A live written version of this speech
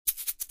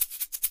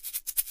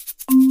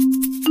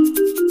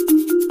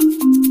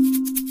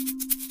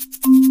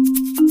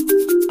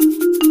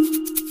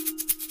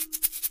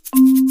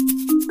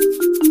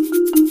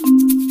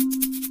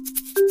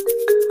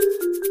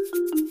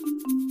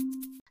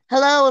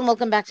and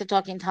welcome back to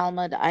Talking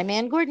Talmud. I'm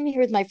Ann Gordon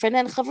here with my friend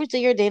and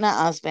chavruta Yardena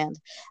Osband.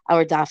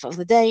 Our daf of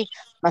the day,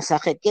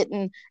 Masachet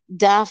Gittin,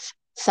 daf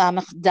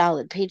Samach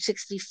Dalid, page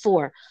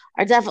 64.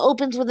 Our daf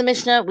opens with a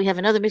mishnah. We have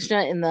another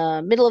mishnah in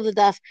the middle of the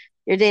daf.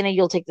 Yardena,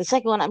 you'll take the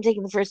second one. I'm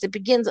taking the first. It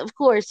begins, of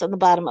course, on the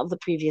bottom of the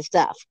previous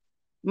daf.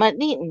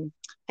 Matnitin,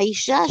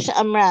 Haishash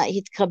Amra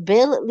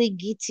Hitkabel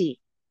Ligiti.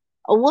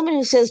 A woman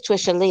who says to a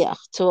shaliach,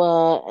 to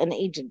an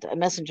agent, a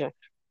messenger,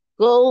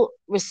 go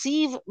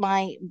receive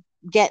my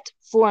get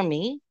for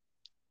me.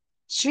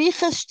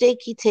 Shricha shtei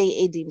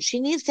edim. She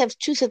needs to have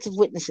two sets of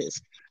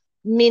witnesses,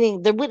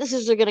 meaning the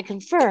witnesses are going to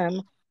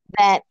confirm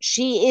that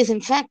she is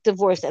in fact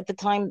divorced at the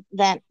time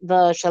that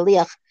the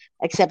shaliach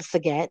accepts the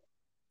get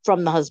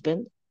from the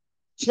husband.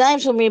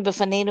 Shnayim shomrim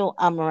b'fanenu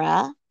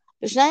amra,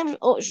 v'shnayim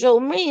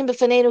shomrim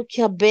b'fanenu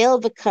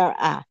kabel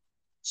v'kara.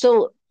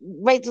 So,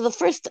 right, so the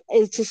first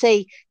is to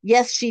say,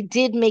 yes, she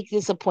did make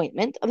this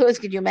appointment. Otherwise,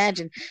 could you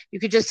imagine? You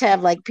could just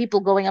have like people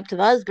going up to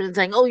the husband and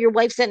saying, "Oh, your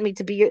wife sent me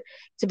to be her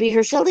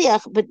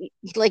shaliach," but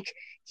like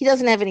he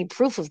doesn't have any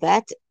proof of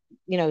that.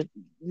 Then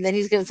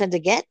he's going to send a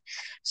get.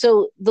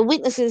 So the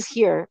witnesses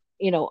here,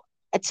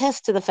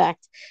 attest to the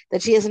fact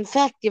that she has in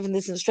fact given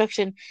this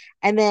instruction,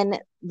 and then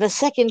the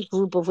second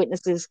group of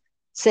witnesses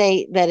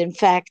say that in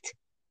fact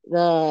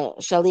the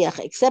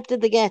shaliach accepted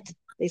the get.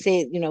 They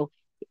say,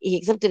 he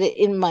accepted it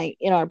in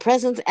our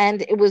presence,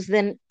 and it was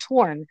then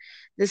torn.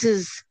 This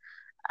is,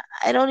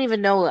 I don't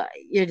even know,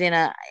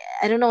 Yerdina.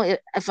 I don't know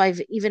if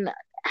I've even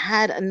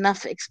had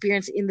enough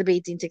experience in the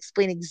Beit Din to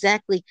explain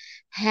exactly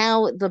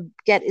how the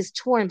get is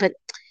torn, but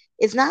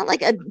it's not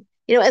like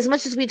as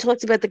much as we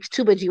talked about the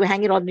ketubah, do you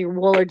hang it on your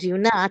wall or do you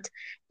not?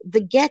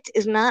 The get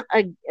is not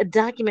a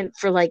document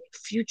for like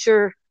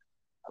future,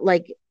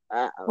 like,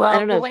 I Well,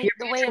 don't know the if way you're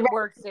the way it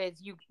works is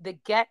the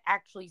get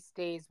actually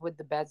stays with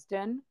the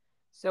Besdin,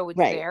 so it's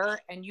right. there,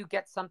 and you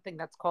get something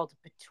that's called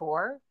a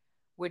patur,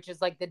 which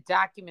is like the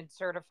document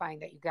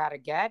certifying that you got to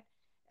get.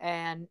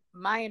 And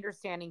my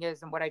understanding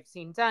is, and what I've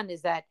seen done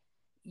is that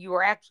you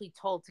are actually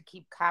told to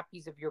keep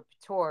copies of your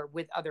patur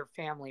with other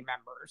family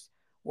members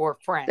or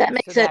That friends, so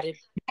makes that if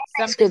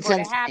makes something good were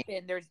to sense to me.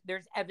 happen,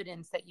 there's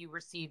evidence that you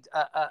received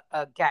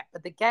a get,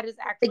 but the get is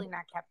actually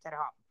not kept at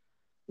home.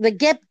 The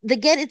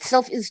get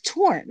itself is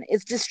torn,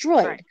 it's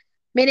destroyed, Right.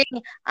 meaning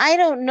I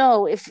don't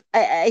know if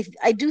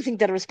I do think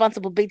that a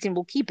responsible Beit Din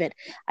will keep it.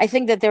 I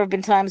think that there have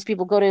been times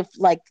people go to,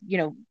 like,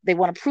 they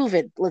want to prove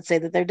it, let's say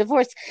that they're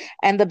divorced,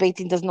 and the Beit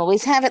Din doesn't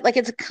always have it. Like,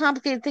 it's a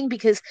complicated thing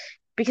because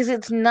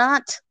it's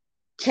not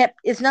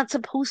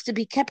supposed to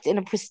be kept in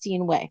a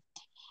pristine way,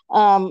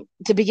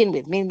 to begin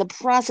with, meaning the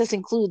process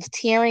includes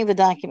tearing the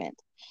document,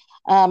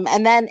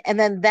 and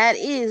then that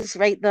is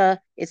right.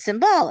 It's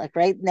symbolic,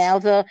 right? Now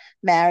the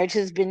marriage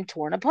has been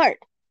torn apart,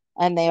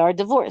 and they are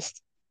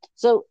divorced.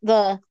 So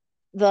the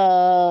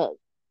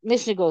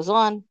Mishnah goes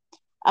on.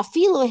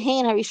 Afilu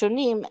hein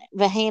harishonim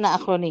v'hein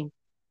achronim.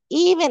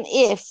 Even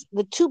if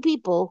the two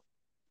people,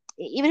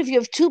 even if you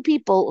have two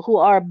people who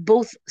are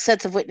both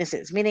sets of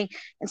witnesses, meaning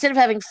instead of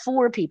having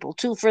four people,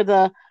 two for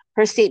the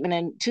her statement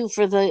and two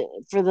for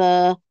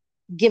the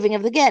giving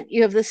of the get,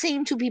 you have the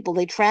same two people.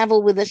 They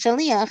travel with a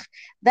shaliach.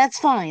 That's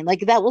fine.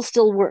 Like, that will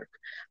still work.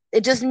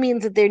 It just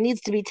means that there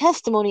needs to be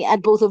testimony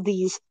at both of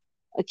these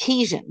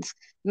occasions,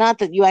 not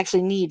that you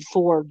actually need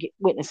four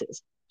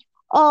witnesses.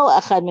 Oh,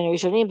 achad min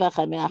rishonim,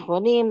 v'achad min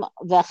achronim,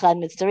 v'achad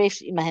mitzaref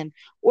imahem.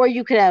 Or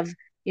you could have,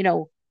 you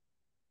know,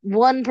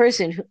 one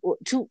person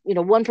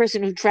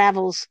who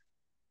travels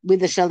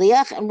with the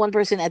shaliach, and one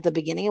person at the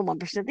beginning and one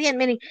person at the end,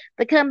 meaning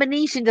the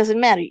combination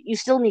doesn't matter. You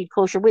still need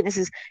kosher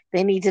witnesses.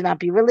 They need to not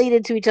be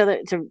related to each other,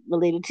 to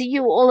related to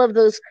you. All of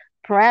those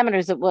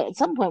parameters that at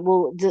some point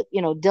we'll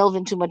delve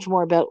into much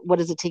more about what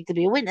does it take to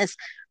be a witness.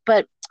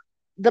 But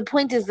the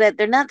point is that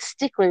they're not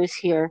sticklers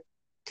here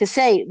to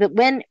say that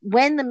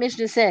when the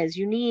Mishnah says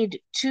you need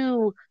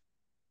two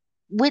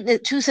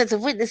sets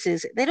of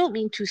witnesses, they don't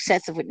mean two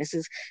sets of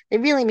witnesses. They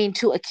really mean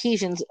two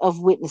occasions of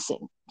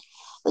witnessing.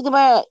 The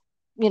Gemara,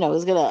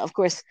 is gonna, of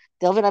course,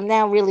 delve in. I'm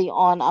now really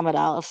on Amud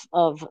Aleph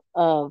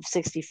of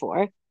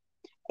 64.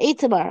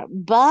 Eitamar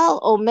Baal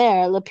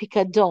Omer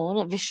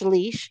lepikadon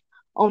v'shalish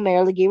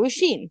Omer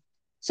legirushin.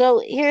 So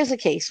here's a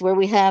case where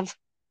we have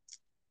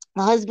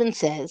the husband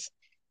says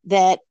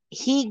that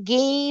he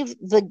gave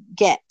the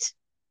get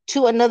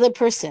to another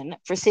person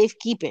for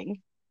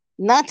safekeeping,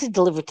 not to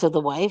deliver to the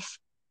wife,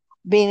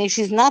 meaning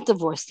she's not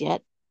divorced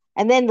yet.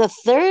 And then the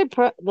third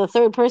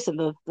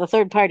person, the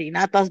third party,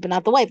 not the husband,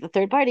 not the wife, the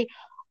third party,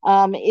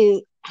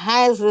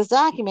 has this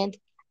document,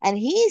 and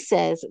he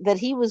says that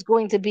he was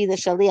going to be the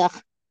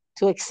shaliach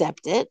to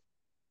accept it.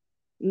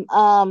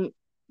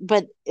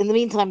 But in the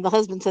meantime, the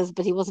husband says,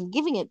 but he wasn't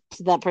giving it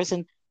to that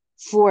person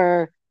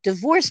for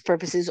divorce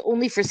purposes,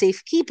 only for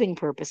safekeeping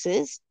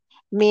purposes.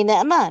 Mina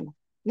aman.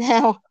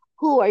 Now,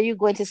 who are you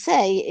going to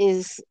say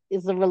is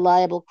the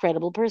reliable,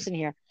 credible person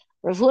here?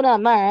 Rav Huna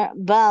Amar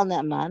Baal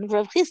Ne'aman,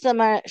 Rav Chisda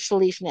Amar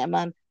Shalish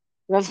Ne'aman.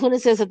 Rav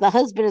Huna says that the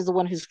husband is the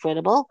one who's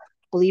credible,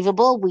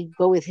 believable. We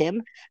go with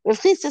him. Rav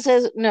Chisda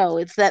says no,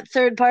 it's that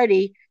third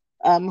party,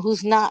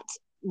 who's not,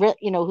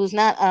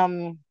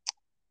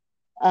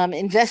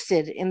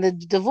 invested in the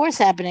divorce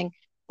happening,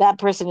 that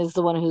person is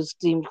the one who's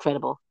deemed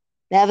credible.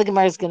 Now the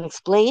Gemara is going to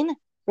explain.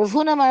 Rav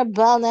Huna Mar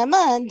Bal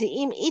Naaman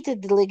De'im Ita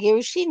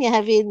Delegirushin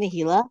Yahavi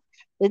Nehila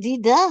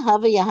Ladida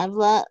Hava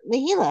Yahavla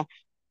Nehila.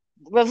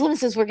 Rav Huna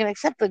says we're going to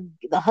accept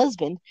the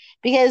husband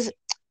because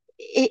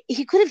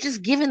he could have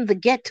just given the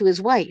get to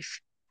his wife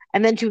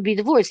and then she would be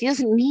divorced. He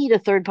doesn't need a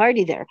third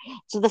party there.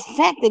 So the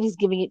fact that he's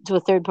giving it to a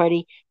third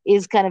party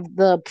is kind of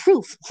the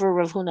proof for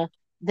Rav Huna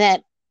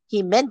that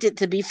he meant it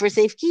to be for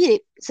safekeeping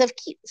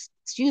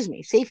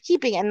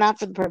and not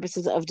for the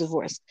purposes of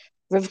divorce.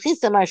 Rav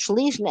Chisda Mar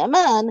Shalish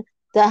Ne'aman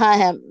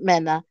Dahahem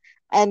Mena.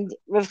 And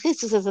Rav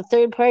Chisda says the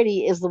third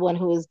party is the one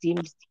who is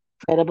deemed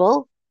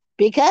credible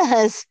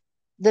because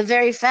the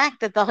very fact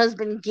that the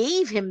husband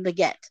gave him the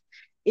get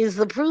is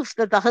the proof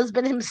that the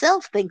husband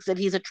himself thinks that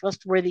he's a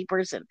trustworthy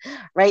person,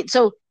 right?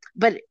 So,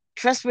 but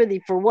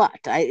trustworthy for what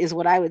is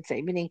what I would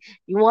say. Meaning,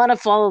 you want to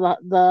follow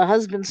the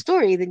husband's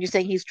story, then you're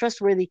saying he's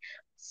trustworthy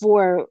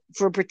for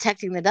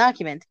protecting the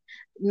document,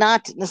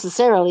 not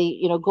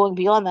necessarily, going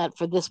beyond that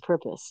for this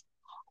purpose.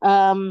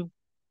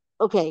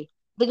 Okay,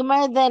 the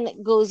Gemara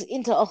then goes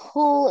into a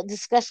whole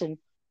discussion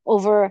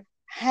over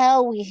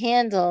how we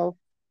handle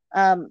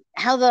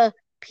how the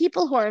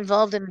people who are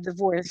involved in a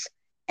divorce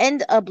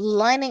end up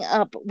lining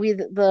up with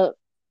the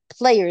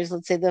players,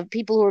 let's say the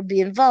people who would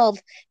be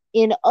involved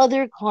in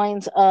other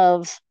kinds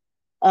of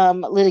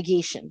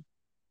litigation.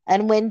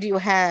 And when do you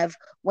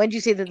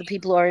say that the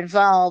people who are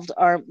involved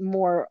are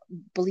more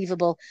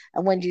believable?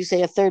 And when do you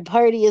say a third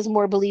party is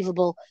more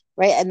believable,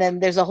 right? And then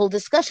there's a whole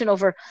discussion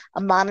over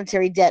a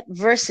monetary debt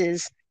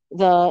versus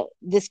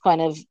this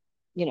kind of,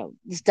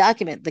 this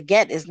document. The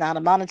get is not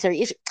a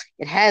monetary issue.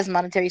 It has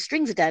monetary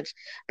strings attached,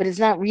 but it's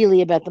not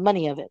really about the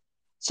money of it.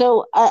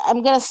 So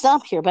I'm going to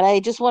stop here, but I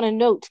just want to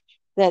note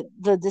that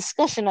the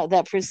discussion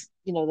that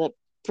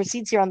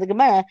proceeds here on the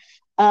Gemara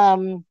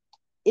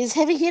is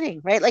heavy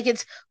hitting, right? Like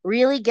it's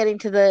really getting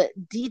to the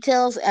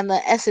details and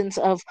the essence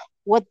of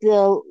what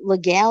the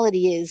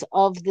legality is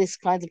of this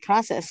kind of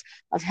process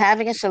of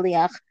having a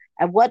shaliach,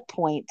 at what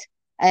point,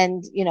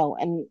 and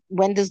and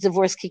when does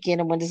divorce kick in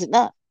and when does it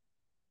not?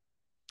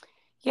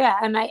 Yeah,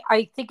 and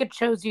I think it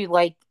shows you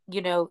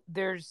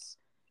there's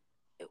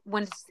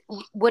when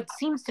what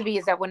seems to be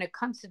is that when it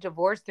comes to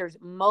divorce, there's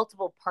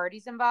multiple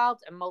parties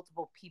involved and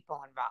multiple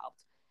people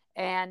involved.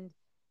 And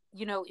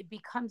it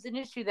becomes an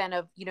issue then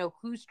of,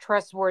 who's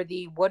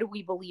trustworthy? What do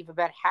we believe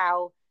about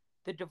how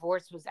the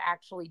divorce was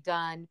actually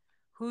done?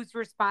 Who's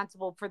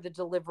responsible for the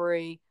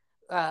delivery?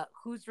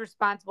 Who's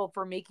responsible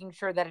for making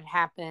sure that it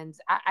happens?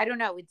 I don't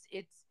know.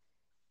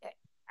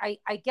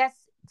 I guess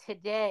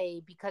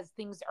today, because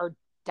things are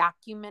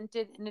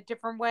documented in a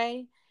different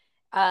way,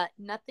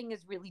 nothing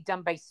is really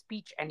done by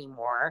speech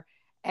anymore.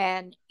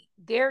 And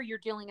there you're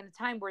dealing in a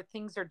time where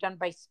things are done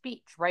by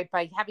speech, right?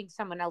 By having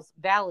someone else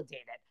validate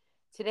it.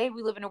 Today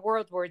we live in a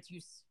world where it's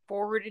you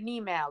forward an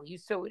email, you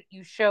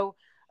show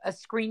a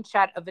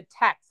screenshot of a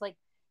text. Like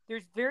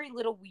there's very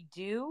little we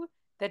do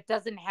that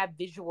doesn't have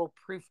visual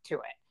proof to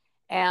it.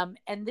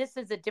 And this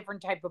is a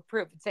different type of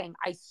proof. It's saying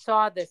I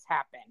saw this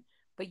happen,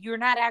 but you're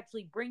not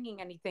actually bringing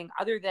anything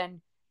other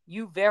than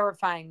you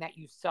verifying that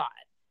you saw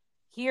it.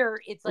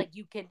 Here it's like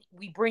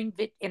we bring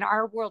in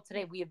our world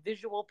today, we have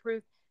visual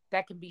proof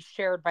that can be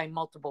shared by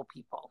multiple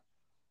people.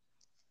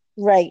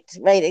 Right,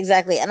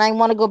 exactly. And I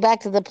want to go back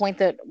to the point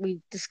that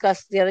we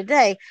discussed the other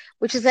day,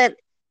 which is that,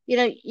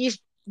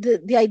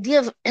 the idea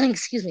of,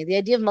 excuse me, the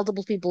idea of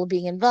multiple people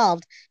being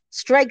involved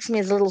strikes me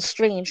as a little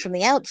strange from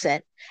the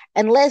outset,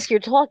 unless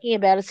you're talking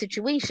about a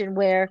situation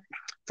where,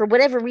 for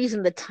whatever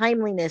reason, the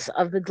timeliness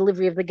of the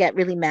delivery of the get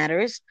really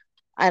matters.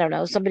 I don't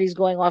know, somebody's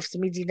going off to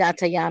Midzinat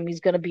Hayam,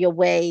 he's going to be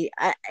away,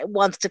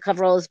 wants to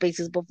cover all his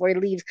bases before he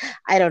leaves.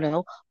 I don't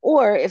know.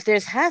 Or if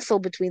there's hassle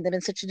between them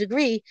in such a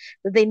degree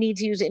that they need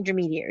to use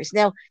intermediaries.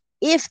 Now,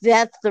 if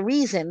that's the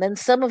reason, then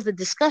some of the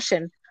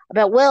discussion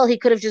about, well, he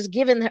could have just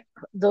given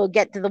the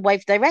get to the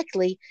wife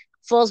directly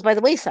falls by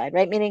the wayside,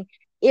 right? Meaning,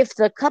 if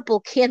the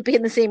couple can't be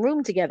in the same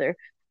room together,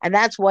 and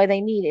that's why they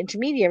need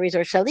intermediaries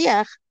or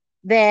shaliach,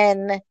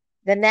 then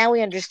now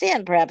we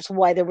understand perhaps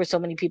why there were so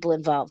many people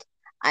involved.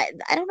 I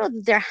don't know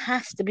that there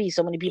has to be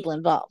so many people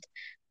involved.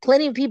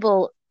 Plenty of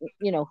people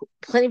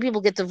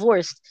get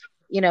divorced.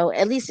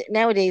 At least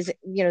nowadays,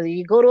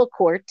 you go to a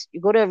court, you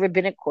go to a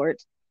rabbinic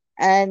court,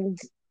 and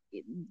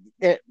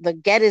the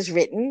get is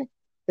written.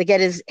 The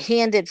get is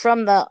handed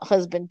from the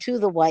husband to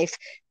the wife.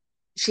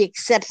 She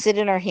accepts it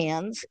in her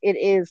hands. It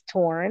is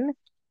torn,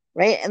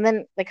 right? And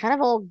then they kind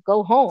of all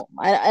go home.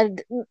 I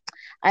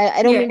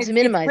don't mean to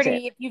minimize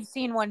it. If you've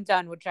seen one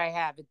done, which I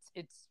have,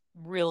 it's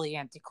really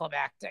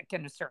anticlimactic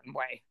in a certain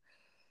way.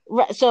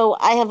 Right, so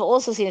I have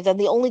also seen it done.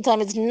 The only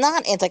time it's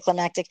not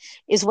anticlimactic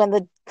is when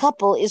the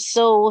couple is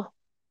so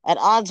at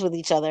odds with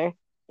each other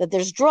that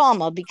there's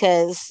drama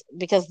because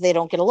they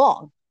don't get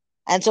along.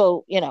 And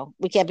so,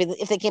 we can't be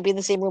if they can't be in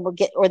the same room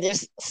or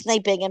there's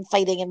sniping and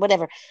fighting and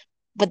whatever.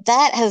 But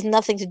that has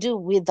nothing to do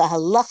with the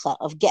halacha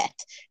of get.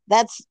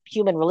 That's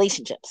human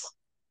relationships.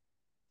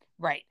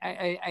 Right.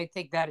 I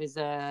think that's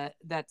a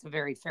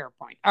very fair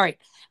point. All right.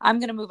 I'm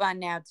going to move on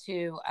now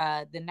to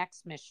the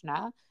next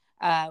Mishnah,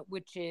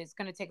 which is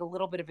going to take a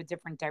little bit of a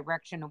different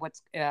direction of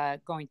what's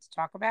going to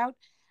talk about.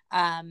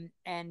 And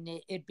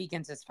it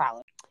begins as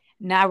follows.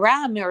 Nara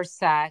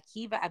hame'orsah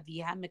kiva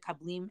aviha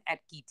mekablim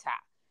et gita.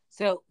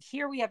 So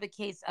here we have a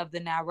case of the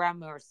Nara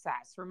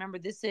hame'orsah. So remember,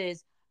 this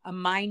is a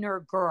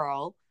minor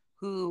girl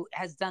who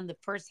has done the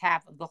first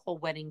half of the whole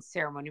wedding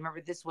ceremony.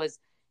 Remember, this was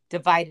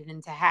divided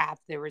into half.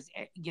 There was,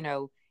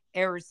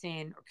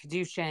 Erusin or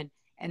Kedushin,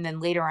 and then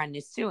later on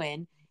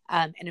Nisuin.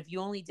 And if you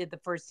only did the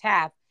first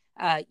half,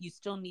 you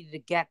still needed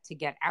to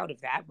get out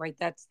of that, right?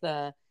 That's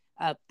the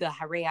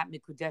Harayat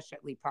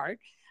Mikudeshetli part.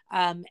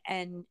 And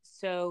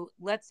so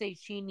let's say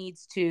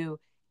she's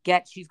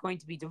going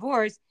to be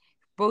divorced.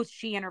 Both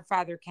she and her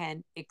father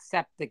can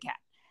accept the get.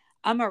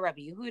 Amar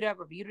Rabbi Yehuda.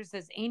 Rabbi Yehuda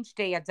says, Ein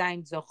shtei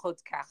yadayim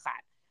zochot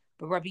kachat.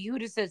 But Rabbi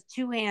Yehuda says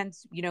two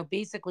hands,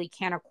 basically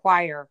can't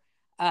acquire,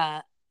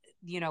 an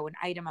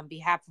item on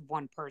behalf of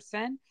one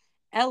person.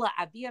 Ella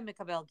avia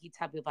mikabel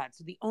gita bilvad.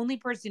 So the only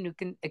person who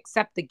can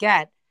accept the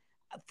get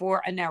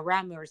for a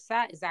nara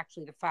hame'orsah is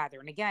actually the father.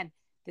 And again,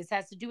 this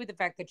has to do with the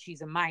fact that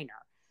she's a minor.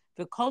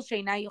 And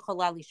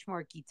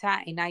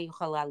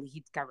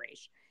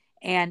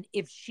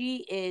if she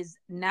is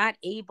not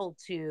able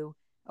to,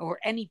 or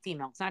any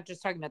female, it's not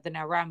just talking about the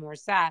nara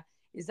hame'orsah,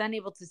 is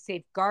unable to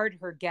safeguard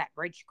her get,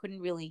 right? She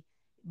couldn't really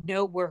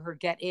know where her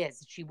get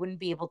is. She wouldn't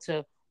be able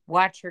to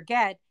watch her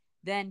get.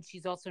 Then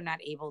she's also not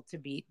able to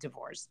be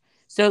divorced.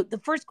 So the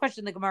first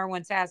question the Gemara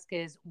wants to ask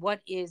is,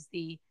 what is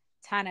the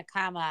Tana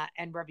Kama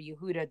and Rabbi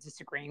Yehuda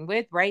disagreeing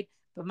with, right?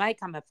 But my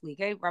Kama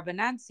Flige,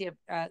 Rabbanan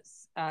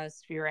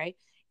Sphire,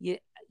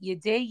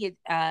 Yedei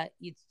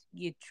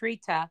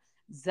Yitrita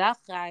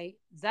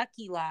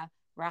Zakila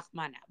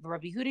Rahmana.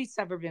 Rabbi Yehuda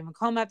Sabrbim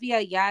Koma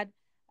Via Yad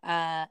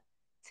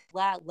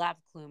La Lav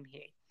Klum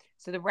He.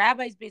 So the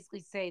rabbis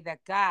basically say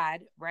that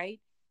God, right,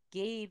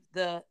 gave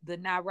the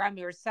Nara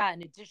hame'orsah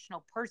an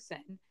additional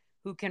person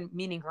who can,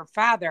 meaning her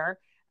father,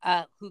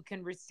 who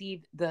can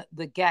receive the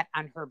get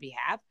on her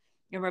behalf.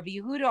 And Rabbi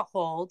Yehuda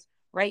holds,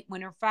 right,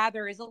 when her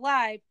father is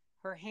alive,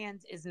 her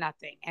hands is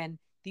nothing. And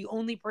the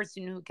only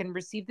person who can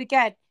receive the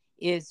get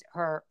is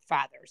her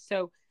father.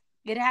 So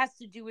it has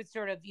to do with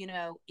sort of,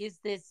 is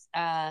this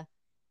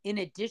in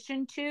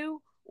addition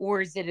to,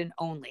 or is it an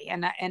only?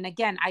 And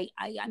again, I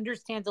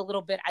understand a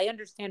little bit. I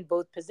understand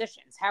both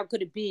positions. How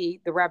could it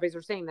be, the rabbis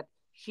are saying that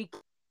she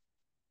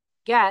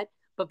get,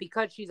 but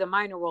because she's a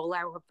minor, will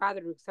allow her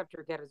father to accept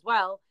her get as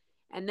well.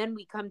 And then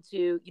we come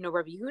to,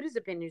 Rabbi Yehuda's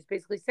opinion, is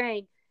basically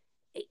saying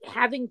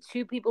having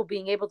two people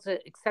being able to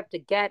accept a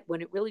get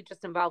when it really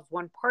just involves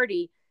one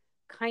party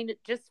kind of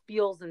just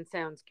feels and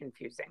sounds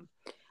confusing.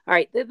 All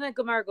right, then the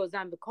Gemara goes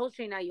on,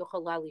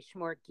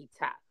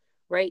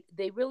 right?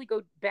 They really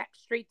go back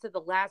straight to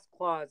the last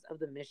clause of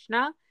the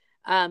Mishnah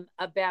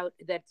about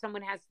that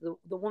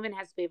the woman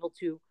has to be able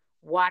to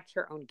watch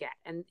her own get.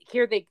 And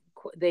here they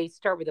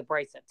start with a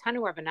brisa.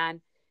 Tanu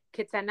Rabbanan,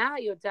 Kitana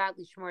yodat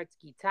lishmor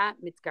gita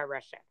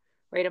mitzgareshet.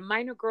 Right, a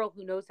minor girl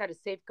who knows how to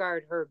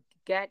safeguard her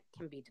get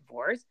can be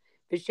divorced.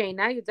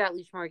 V'sheina yodat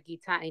lishmor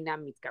gita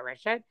einam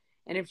mitzgareshet.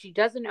 And if she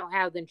doesn't know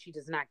how, then she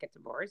does not get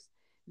divorced.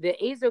 The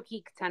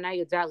ezoki kitana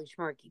yodat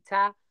lishmor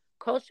gita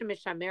kol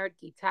shemishameret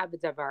gita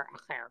b'davar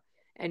acher.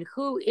 And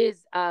who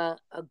is a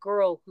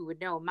girl who would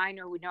know, a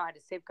minor who would know how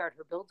to safeguard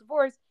her bill of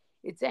divorce?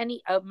 It's a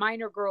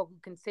minor girl who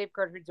can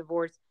safeguard her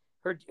divorce,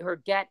 her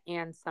get,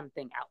 and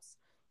something else.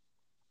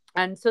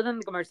 And so then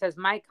the Gemara says,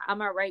 Mike,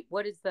 Amar, right?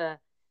 What's the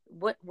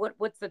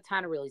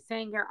Tana really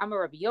saying here?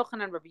 Amar Rabbi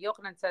Yochanan. Rabbi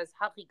Yochanan says,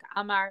 Hachik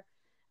Amar.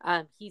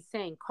 He's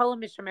saying, Kol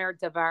mishamer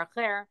davar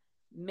acher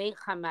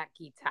mechamat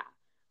gita,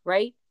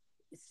 right?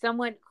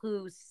 Someone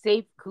who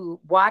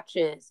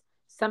watches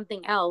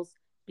something else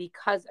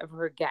because of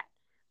her get,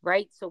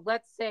 right? So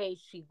let's say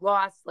she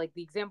lost, like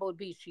the example would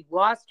be, she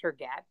lost her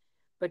get,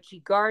 but she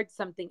guards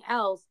something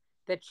else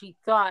that she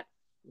thought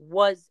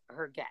was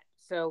her get.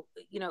 So,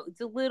 it's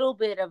a little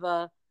bit of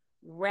a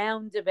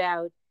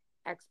roundabout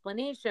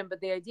explanation, but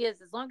the idea is,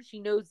 as long as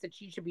she knows that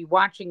she should be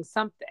watching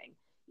something,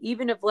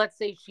 even if, let's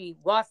say, she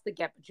lost the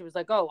get, but she was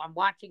like, oh, I'm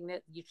watching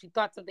that, she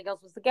thought something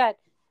else was the get,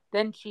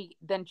 then she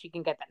can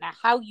get that. Now,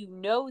 how you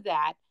know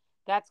that,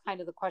 that's kind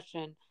of the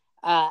question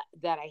that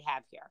I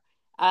have here.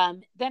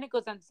 Then it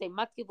goes on to say,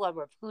 Matkibla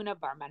Rav Huna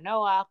bar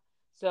Manoach.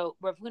 So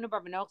Rav Huna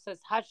bar Manoach says,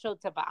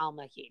 Hashota ba'al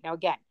mahi. Now,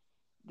 again,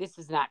 this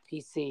is not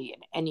PC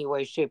in any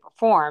way, shape, or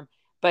form,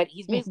 but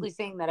he's basically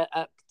saying that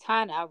a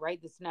katana,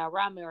 right, this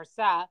nara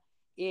hame'orsah,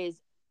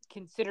 is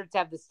considered to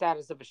have the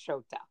status of a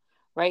shota,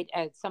 right,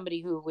 as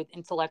somebody who with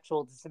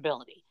intellectual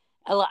disability.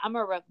 Now,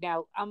 Amar Rav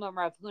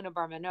Huna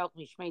bar Manoach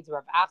mishmei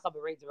Rav Acha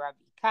b'rei Rav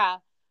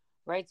Ika,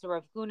 right? So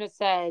Rav Huna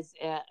says,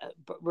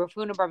 Rav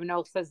Huna bar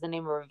Manoach says the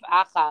name of Rav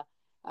Acha,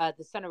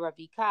 the son of Rav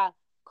Ika,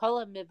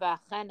 Kol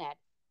mivachenet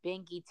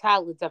ben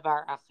gita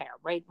l'davar acher,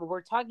 right? What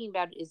we're talking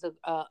about is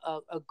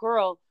a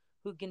girl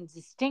who can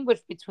distinguish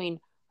between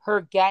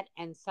her get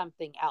and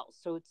something else.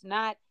 So it's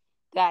not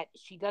that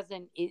she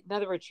doesn't, in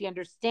other words, she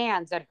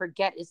understands that her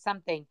get is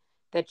something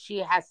that she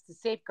has to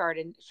safeguard,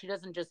 and she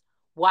doesn't just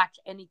watch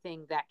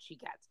anything that she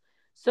gets.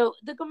 So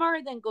the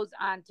Gemara then goes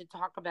on to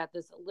talk about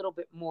this a little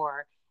bit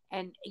more,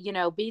 and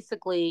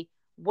basically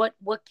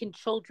what can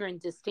children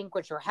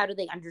distinguish, or how do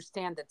they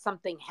understand that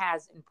something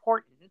has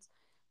importance?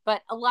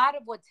 But a lot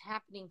of what's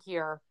happening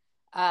here,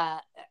 uh,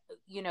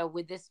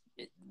 with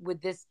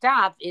this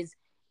stuff is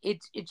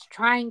it's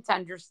trying to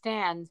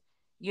understand,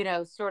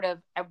 sort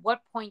of at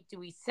what point do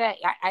we say?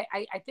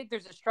 I think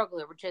there's a struggle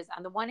here, which is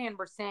on the one hand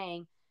we're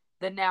saying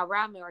the now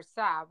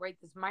hame'orsah, right?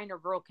 This minor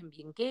girl can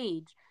be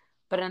engaged,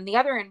 but on the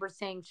other hand we're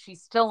saying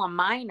she's still a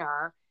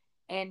minor,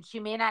 and she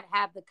may not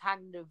have the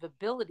cognitive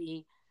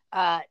ability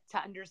to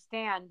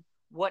understand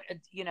what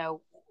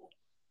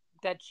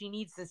that she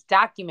needs this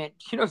document,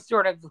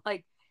 sort of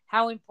like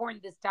how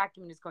important this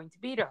document is going to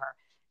be to her.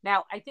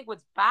 Now, I think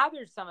what's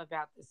bothersome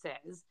about this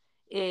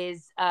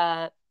is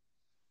that,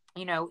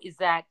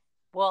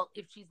 well,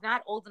 if she's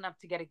not old enough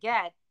to get a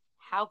get,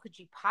 how could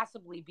she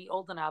possibly be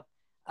old enough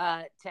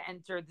to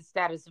enter the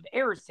status of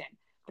Erison?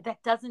 But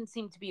that doesn't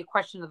seem to be a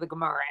question of the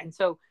Gemara. And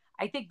so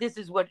I think this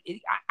is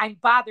I'm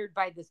bothered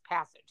by this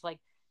passage. Like,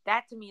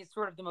 that to me is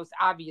sort of the most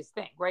obvious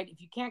thing, right?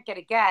 If you can't get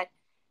a get,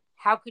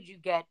 how could you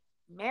get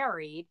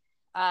married?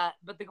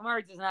 But the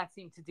Gemara does not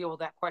seem to deal with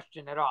that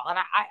question at all. And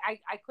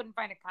I couldn't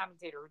find a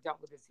commentator who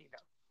dealt with this either.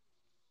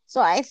 So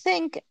I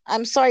think,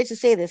 I'm sorry to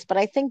say this, but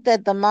I think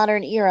that the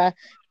modern era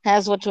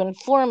has what to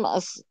inform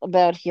us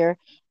about here,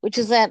 which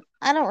is that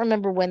I don't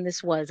remember when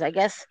this was. I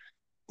guess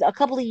a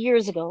couple of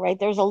years ago, right?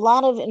 There's a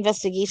lot of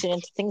investigation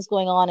into things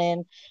going on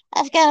in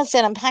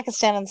Afghanistan and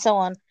Pakistan and so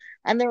on.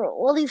 And there are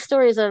all these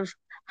stories of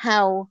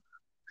how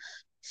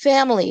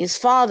families,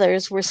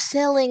 fathers were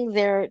selling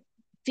their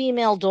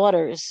female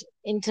daughters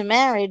into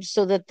marriage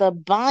so that the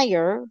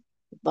buyer,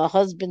 the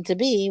husband to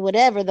be,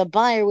 whatever, the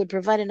buyer would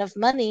provide enough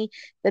money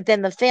that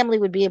then the family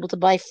would be able to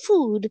buy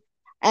food.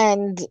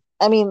 And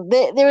I mean,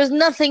 there is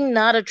nothing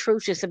not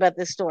atrocious about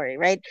this story,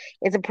 right?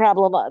 It's a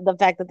problem. The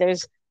fact that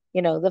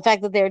the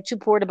fact that they're too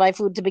poor to buy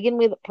food to begin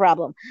with,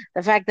 problem.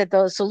 The fact that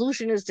the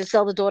solution is to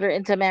sell the daughter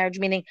into marriage,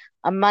 meaning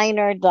a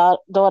minor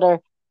daughter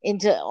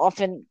into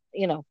often,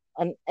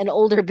 an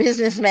older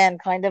businessman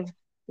kind of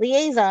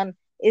liaison,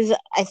 is,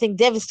 I think,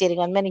 devastating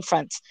on many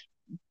fronts.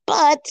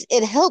 But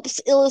it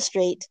helps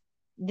illustrate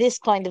this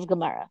kind of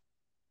Gemara.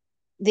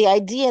 The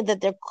idea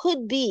that there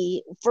could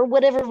be, for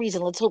whatever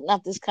reason, let's hope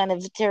not this kind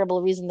of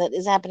terrible reason that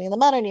is happening in the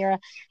modern era,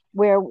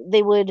 where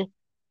they would,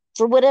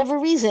 for whatever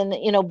reason,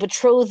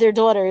 betroth their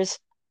daughters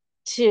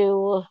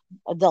to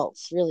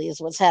adults, really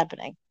is what's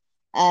happening.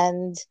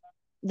 And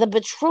the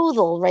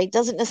betrothal, right,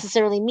 doesn't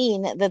necessarily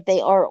mean that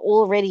they are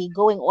already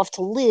going off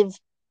to live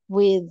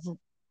with,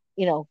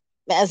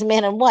 as a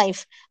man and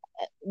wife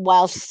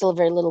while she's still a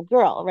very little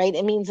girl, right?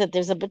 It means that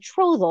there's a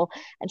betrothal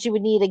and she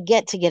would need a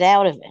get to get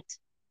out of it,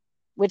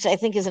 which I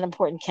think is an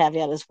important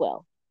caveat as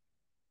well.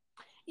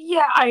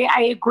 Yeah,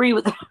 I agree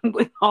with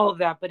with all of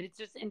that, but it's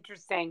just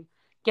interesting.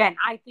 Again,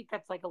 I think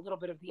that's like a little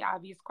bit of the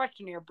obvious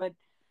question here, but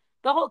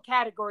the whole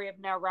category of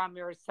now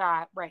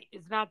hame'orsah, right,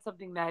 is not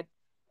something that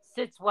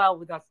sits well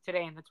with us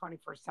today in the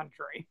 21st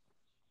century.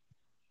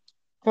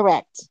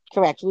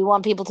 Correct. We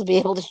want people to be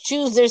able to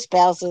choose their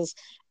spouses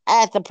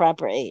at the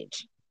proper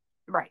age.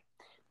 Right.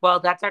 Well,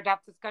 that's our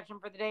depth discussion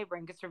for the day.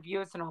 Rank us,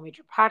 review us on all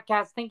major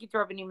podcasts. Thank you to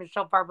our new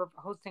Michelle Barber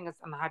for hosting us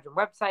on the Hadron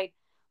website.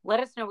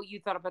 Let us know what you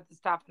thought about the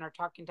stuff on our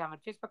Talking Down on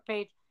Facebook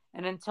page.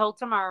 And until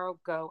tomorrow,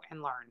 go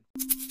and learn.